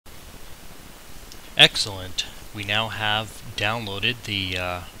Excellent. We now have downloaded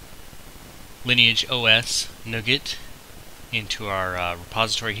the Lineage OS Nougat into our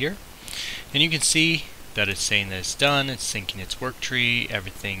repository here, and you can see that it's saying that it's done. It's syncing its work tree.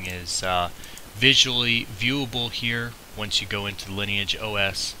 Everything is visually viewable here once you go into the Lineage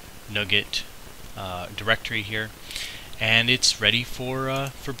OS Nougat directory here, and it's ready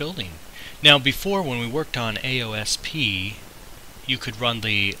for building. Now, before, when we worked on AOSP, you could run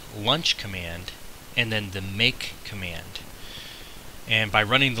the launch command and then the make command, and by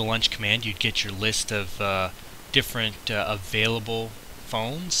running the launch command you'd get your list of different available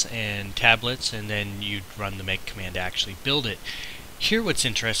phones and tablets, and then you'd run the make command to actually build it. Here what's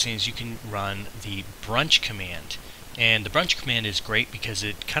interesting is you can run the brunch command, and the brunch command is great because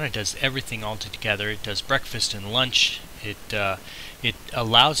it kind of does everything all together. It does breakfast and lunch. It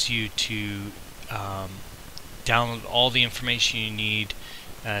allows you to download all the information you need,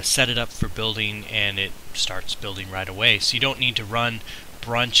 set it up for building, and it starts building right away. So you don't need to run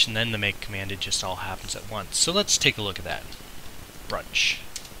brunch and then the make command. It just all happens at once. So let's take a look at that. Brunch.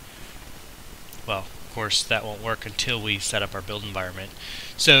 Well, of course that won't work until we set up our build environment.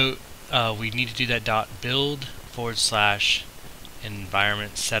 So we need to do that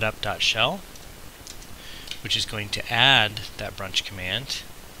 .build/environment setup.shell, which is going to add that brunch command,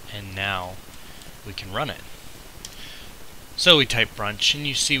 and now we can run it. So we type brunch, and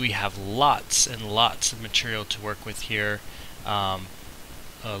you see we have lots and lots of material to work with here. A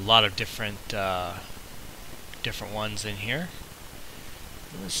lot of different ones in here.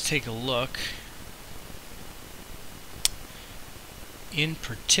 Let's take a look. In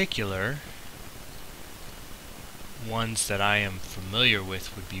particular, ones that I am familiar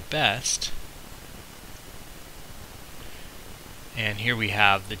with would be best. And here we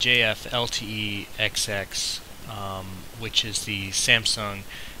have the jfltexx, which is the Samsung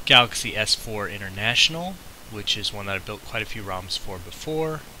Galaxy S4 International, which is one that I've built quite a few ROMs for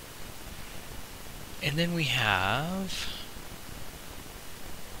before. And then we have,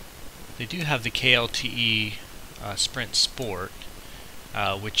 they do have the KLTE Sprint Sport,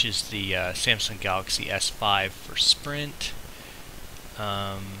 which is the Samsung Galaxy S5 for Sprint,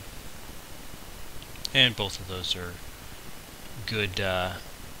 and both of those are good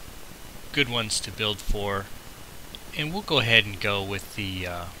ones to build for. And we'll go ahead and go with the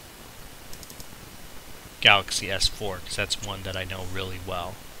Galaxy S4 because that's one that I know really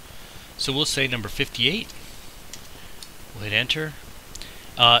well. So we'll say number 58. We'll hit enter.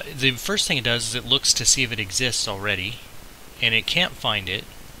 The first thing it does is it looks to see if it exists already, and it can't find it.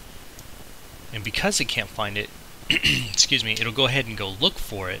 And because it can't find it, excuse me, it'll go ahead and go look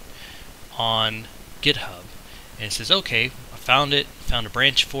for it on GitHub. And it says, okay, I found it, found a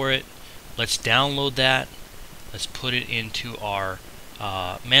branch for it. Let's download that. Let's put it into our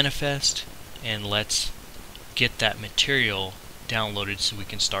manifest, and let's get that material downloaded so we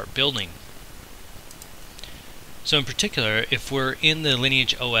can start building. So in particular, if we're in the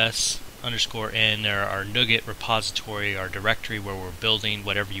Lineage OS _n, or our Nougat repository, our directory where we're building,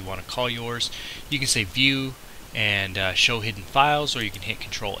 whatever you want to call yours, you can say view and show hidden files, or you can hit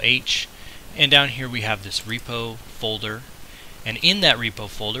Control H. And down here we have this repo folder, and in that repo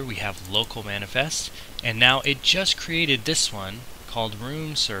folder we have local manifest, and now it just created this one called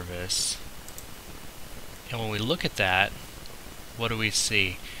room service. And when we look at that, what do we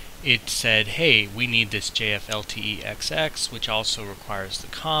see? It said, hey, we need this jfltexx, which also requires the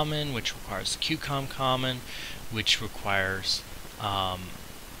common, which requires the QCOM common, which requires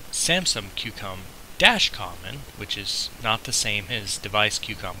Samsung QCOM -common, which is not the same as device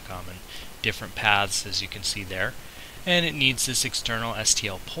QCOM common, different paths as you can see there. And it needs this external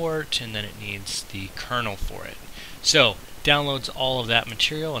STL port, and then it needs the kernel for it. So downloads all of that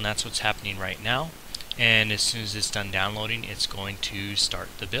material, and that's what's happening right now. And as soon as it's done downloading, it's going to start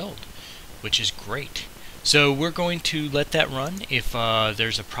the build, which is great. So we're going to let that run. If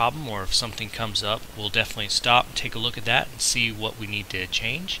there's a problem or if something comes up, we'll definitely stop and take a look at that and see what we need to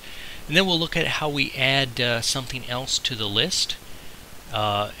change. And then we'll look at how we add something else to the list.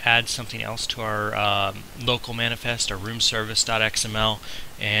 Add something else to our local manifest, our room service.xml,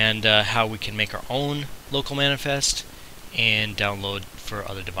 and how we can make our own local manifest and download for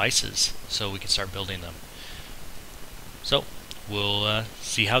other devices so we can start building them. So we'll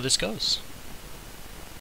see how this goes.